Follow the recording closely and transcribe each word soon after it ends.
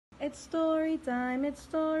It's story time, it's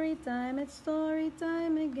story time, it's story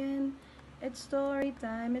time again. It's story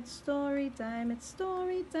time, it's story time, it's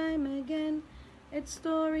story time again. It's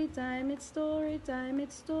story time, it's story time,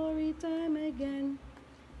 it's story time again.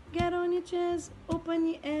 Get on your chairs, open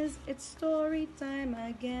your ears, it's story time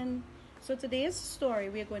again. So today's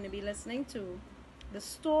story we're going to be listening to the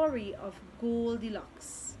story of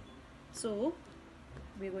Goldilocks. So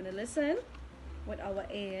we're going to listen with our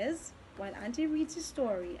ears while Auntie reads the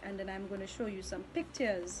story, and then I'm going to show you some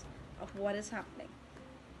pictures of what is happening.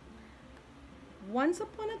 Once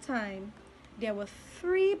upon a time, there were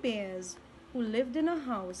 3 bears who lived in a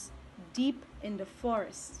house deep in the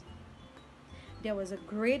forest. There was a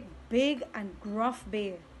great big and gruff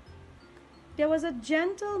bear. There was a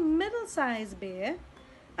gentle middle-sized bear,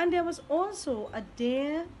 and there was also a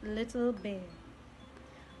dear little bear.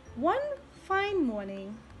 One fine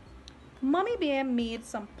morning, Mommy Bear made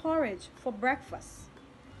some porridge for breakfast.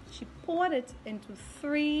 She poured it into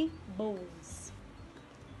 3 bowls.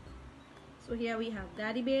 So here we have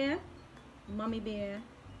Daddy Bear, Mommy Bear,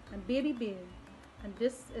 and Baby Bear. And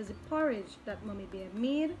this is the porridge that Mommy Bear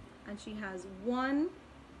made, and she has 1,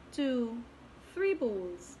 2, 3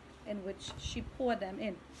 bowls in which she poured them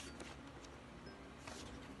in.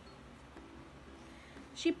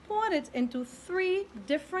 She poured it into 3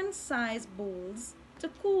 different size bowls to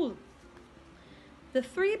cool. The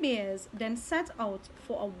 3 bears then set out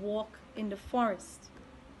for a walk in the forest.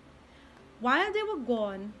 While they were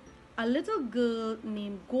gone, a little girl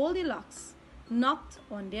named Goldilocks knocked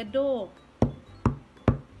on their door.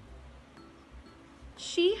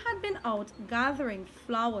 She had been out gathering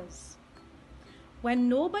flowers. When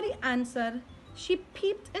nobody answered, she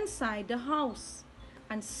peeped inside the house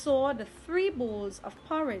and saw the 3 bowls of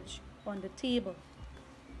porridge on the table.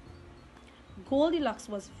 Goldilocks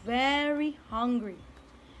was very hungry.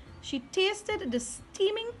 She tasted the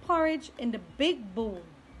steaming porridge in the big bowl.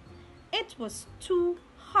 It was too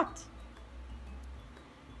hot.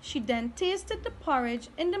 She then tasted the porridge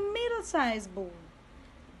in the middle-sized bowl.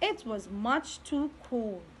 It was much too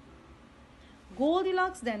cold.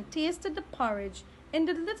 Goldilocks then tasted the porridge in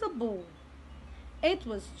the little bowl. It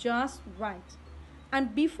was just right.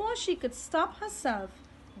 And before she could stop herself,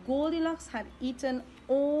 Goldilocks had eaten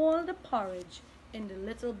all the porridge in the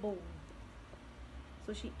little bowl.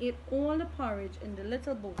 So she ate all the porridge in the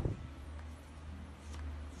little bowl.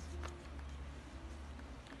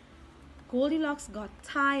 Goldilocks got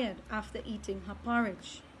tired after eating her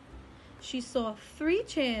porridge. She saw 3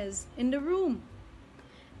 chairs in the room.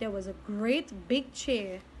 There was a great big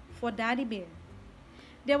chair for Daddy Bear.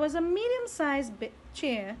 There was a medium-sized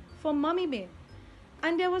chair for Mommy Bear.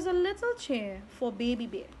 And there was a little chair for Baby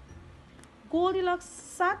Bear. Goldilocks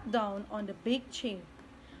sat down on the big chair,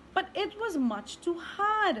 but it was much too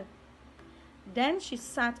hard. Then she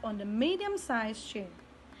sat on the medium-sized chair,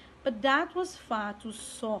 but that was far too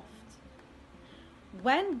soft.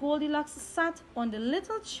 When Goldilocks sat on the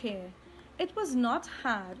little chair, it was not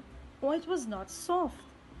hard or it was not soft.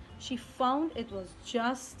 She found it was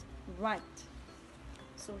just right.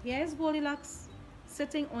 So here is Goldilocks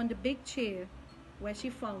sitting on the big chair where she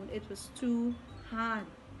found it was too hard.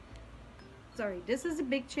 Sorry, this is the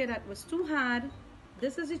big chair that was too hard.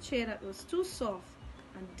 This is the chair that was too soft.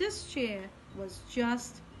 And this chair was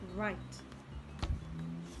just right.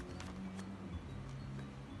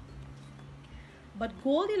 But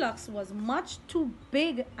Goldilocks was much too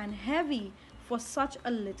big and heavy for such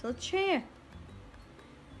a little chair.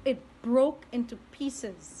 It broke into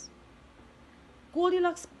pieces.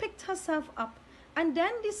 Goldilocks picked herself up and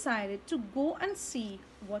then decided to go and see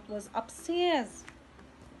what was upstairs.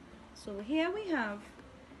 So here we have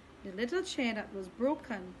the little chair that was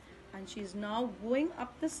broken, and she's now going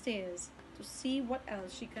up the stairs to see what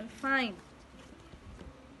else she can find.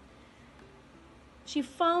 She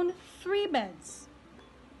found 3 beds.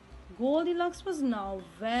 Goldilocks was now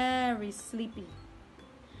very sleepy.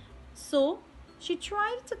 So she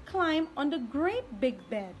tried to climb on the great big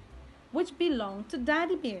bed, which belonged to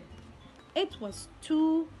Daddy Bear. It was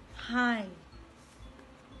too high.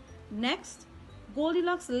 Next,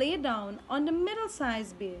 Goldilocks lay down on the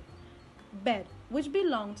middle-sized bed, which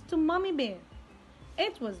belonged to Mommy Bear.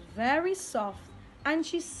 It was very soft, and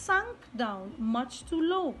she sank down much too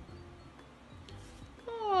low.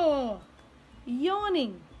 Oh,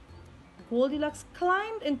 yawning, Goldilocks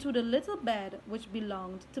climbed into the little bed which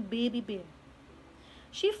belonged to Baby Bear.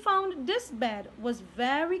 She found this bed was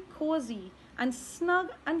very cozy and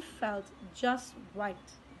snug and felt just right.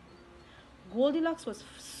 Goldilocks was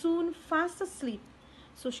soon fast asleep,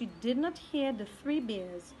 so she did not hear the 3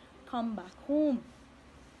 bears come back home.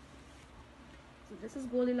 So this is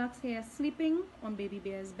Goldilocks here sleeping on Baby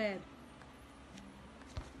Bear's bed.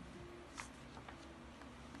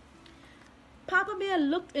 Papa Bear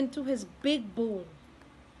looked into his big bowl.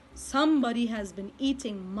 "Somebody has been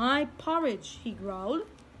eating my porridge," he growled.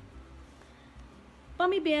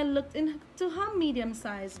 Mummy Bear looked into her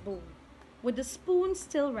medium-sized bowl, with the spoon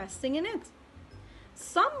still resting in it.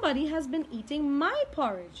 "Somebody has been eating my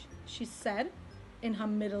porridge," she said in her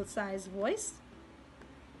middle-sized voice.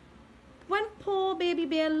 When poor Baby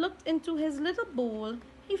Bear looked into his little bowl,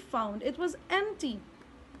 he found it was empty.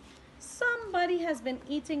 "Somebody has been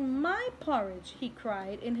eating my porridge," he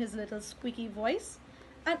cried in his little squeaky voice,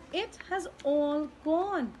 "and it has all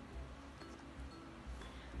gone."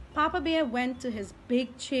 Papa Bear went to his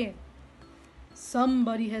big chair.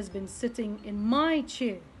 "Somebody has been sitting in my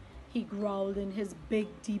chair," he growled in his big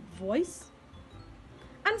deep voice.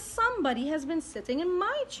 "And somebody has been sitting in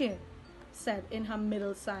my chair," said in her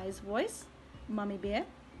middle-sized voice Mummy Bear.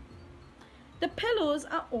 "The pillows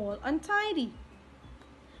are all untidy."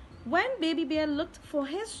 When Baby Bear looked for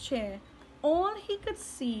his chair, all he could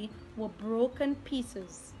see were broken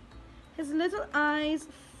pieces. His little eyes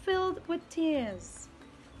filled with tears.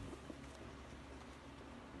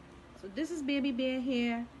 So this is Baby Bear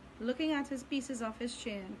here, looking at his pieces of his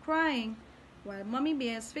chair and crying, while Mummy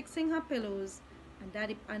Bear is fixing her pillows and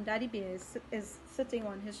Daddy Bear is sitting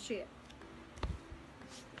on his chair.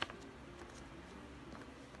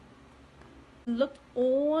 Looked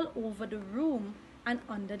all over the room and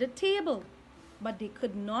under the table, but they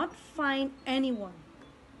could not find anyone.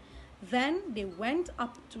 Then they went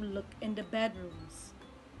up to look in the bedrooms.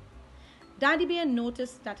 Daddy Bear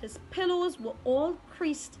noticed that his pillows were all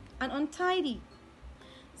creased and untidy.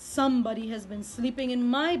 "Somebody has been sleeping in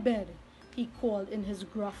my bed," he called in his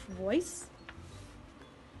gruff voice.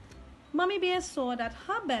 Mummy Bear saw that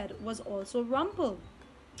her bed was also rumpled.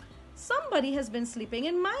 "Somebody has been sleeping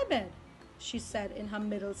in my bed," she said in her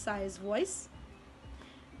middle-sized voice.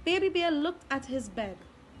 Baby Bear looked at his bed.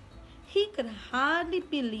 He could hardly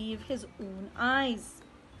believe his own eyes.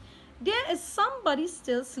 "There is somebody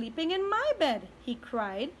still sleeping in my bed," he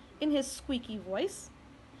cried in his squeaky voice.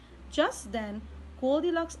 Just then,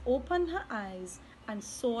 Goldilocks opened her eyes and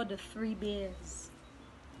saw the three bears.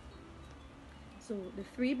 So the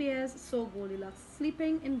three bears saw Goldilocks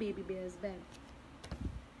sleeping in Baby Bear's bed.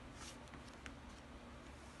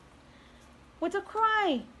 With a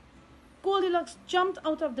cry, Goldilocks jumped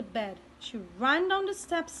out of the bed. She ran down the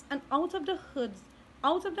steps and out of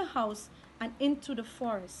the house and into the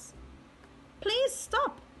forest. "Please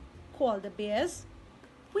stop," called the bears.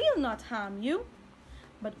 "We'll not harm you."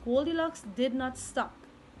 But Goldilocks did not stop.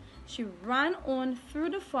 She ran on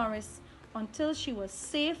through the forest until she was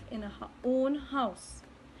safe in her own house.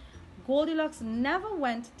 Goldilocks never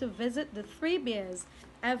went to visit the three bears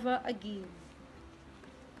ever again.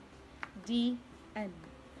 The end.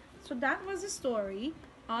 So that was the story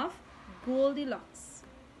of Goldilocks.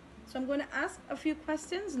 So I'm going to ask a few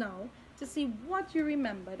questions now to see what you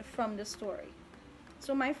remembered from the story.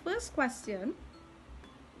 So my first question,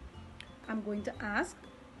 I'm going to ask,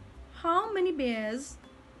 how many bears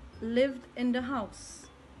lived in the house?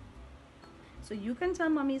 So you can tell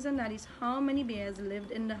mummies and daddies how many bears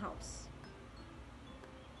lived in the house.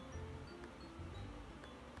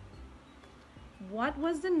 What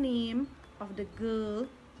was the name of the girl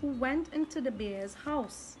who went into the bear's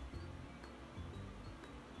house?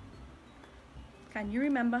 Can you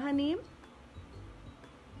remember her name?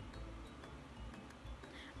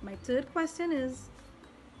 My third question is,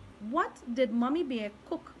 what did Mummy Bear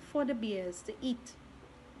cook for the bears to eat?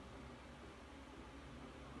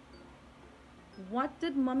 What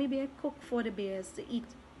did Mummy Bear cook for the bears to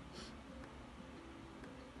eat?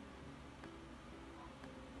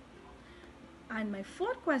 And my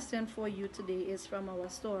fourth question for you today is from our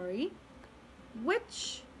story.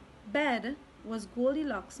 Which bed was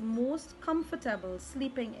Goldilocks most comfortable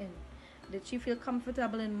sleeping in? Did she feel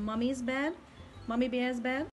comfortable in Mummy's bed, Mummy Bear's bed,